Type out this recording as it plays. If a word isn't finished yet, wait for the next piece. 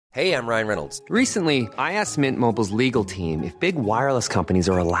Hey, I'm Ryan Reynolds. Recently, I asked Mint Mobile's legal team if big wireless companies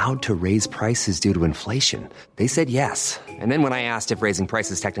are allowed to raise prices due to inflation. They said yes. And then when I asked if raising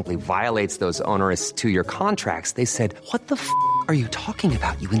prices technically violates those onerous two-year contracts, they said, "What the f*** are you talking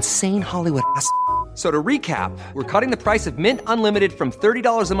about, you insane Hollywood ass?" So to recap, we're cutting the price of Mint Unlimited from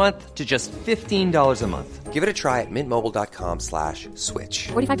 $30 a month to just $15 a month. Give it a try at mintmobile.com/switch.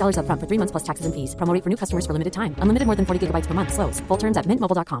 $45 up front for 3 months plus taxes and fees. Promo rate for new customers for limited time. Unlimited more than 40 gigabytes per month. Slows full terms at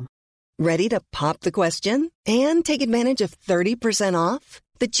mintmobile.com. Ready to pop the question and take advantage of 30% off?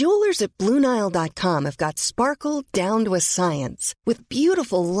 The jewelers at BlueNile.com have got sparkle down to a science with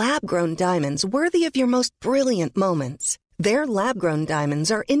beautiful lab-grown diamonds worthy of your most brilliant moments. Their lab-grown diamonds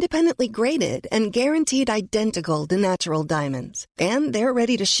are independently graded and guaranteed identical to natural diamonds. And they're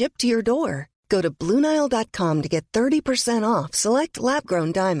ready to ship to your door. Go to BlueNile.com to get 30% off select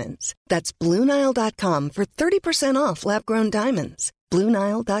lab-grown diamonds. That's BlueNile.com for 30% off lab-grown diamonds.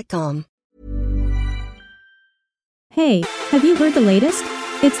 BlueNile.com. Hey, have you heard the latest?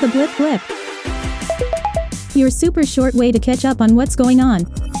 It's the Blip Blip. Your super short way to catch up on what's going on.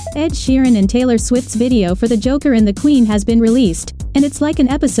 Ed Sheeran and Taylor Swift's video for The Joker and the Queen has been released, and it's like an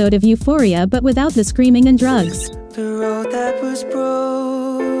episode of Euphoria but without the screaming and drugs. The road that was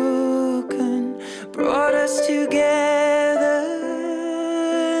broken brought us together,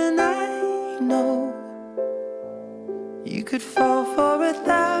 and I know you could fall for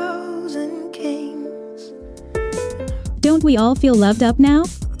 1,000 kings. Don't we all feel loved up now?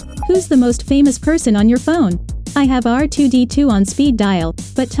 Who's the most famous person on your phone? I have R2-D2 on speed dial,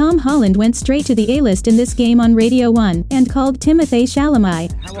 but Tom Holland went straight to the A-list in this game on Radio 1 and called Timothee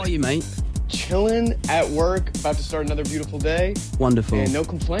Chalamet. How are you, mate? Chilling at work, about to start another beautiful day. Wonderful. And no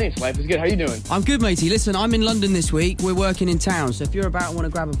complaints, life is good. How you doing? I'm good, matey. Listen, I'm in London this week. We're working in town, so if you're about and want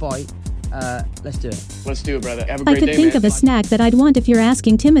to grab a bite, let's do it. Let's do it, brother. Have a I great could day, think man. of a snack that I'd want if you're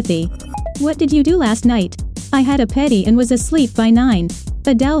asking Timothy. What did you do last night? I had a petty and was asleep by 9.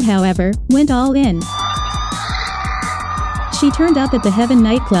 Adele, however, went all in. She turned up at the Heaven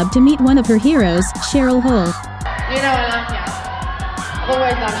nightclub to meet one of her heroes, Cheryl Hole. You know I love you. I've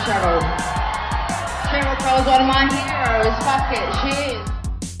always loved Cheryl. Cheryl Crow is one of my heroes. Fuck it, she is.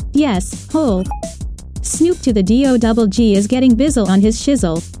 Yes, Hole. Snoop to the D.O.G. is getting bizzle on his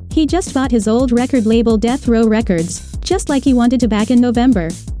shizzle. He just bought his old record label Death Row Records, just like he wanted to back in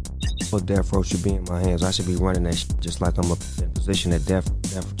November. Well, Death Row should be in my hands. I should be running that just like I'm in position at Def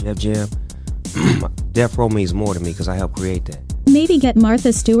Jam. Death Row means more to me because I helped create that. Maybe get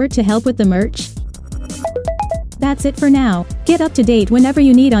Martha Stewart to help with the merch? That's it for now. Get up to date whenever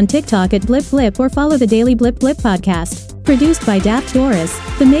you need on TikTok at Blip Blip or follow the daily Blip Blip podcast. Produced by Daft Doris,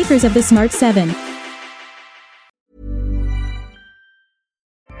 the makers of the Smart 7.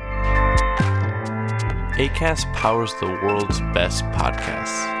 Acast powers the world's best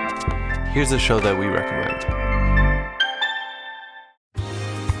podcasts. Here's a show that we recommend.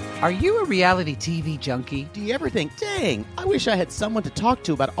 Are you a reality TV junkie? Do you ever think, dang, I wish I had someone to talk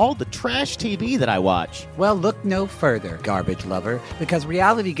to about all the trash TV that I watch? Well, look no further, garbage lover, because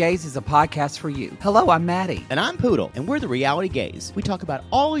Reality Gaze is a podcast for you. Hello, I'm Maddie. And I'm Poodle, and we're the Reality Gaze. We talk about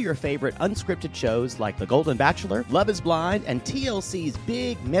all your favorite unscripted shows like The Golden Bachelor, Love is Blind, and TLC's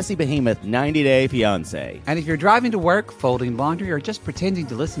big, messy behemoth, 90 Day Fiancé. And if you're driving to work, folding laundry, or just pretending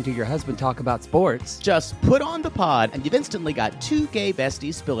to listen to your husband talk about sports, just put on the pod, and you've instantly got two gay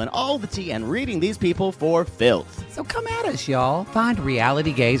besties spilling all the tea and reading these people for filth. So come at us, y'all. Find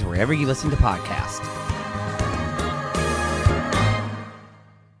Reality Gaze wherever you listen to podcasts.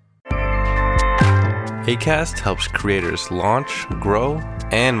 Acast helps creators launch, grow,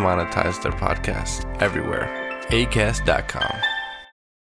 and monetize their podcasts everywhere. Acast.com.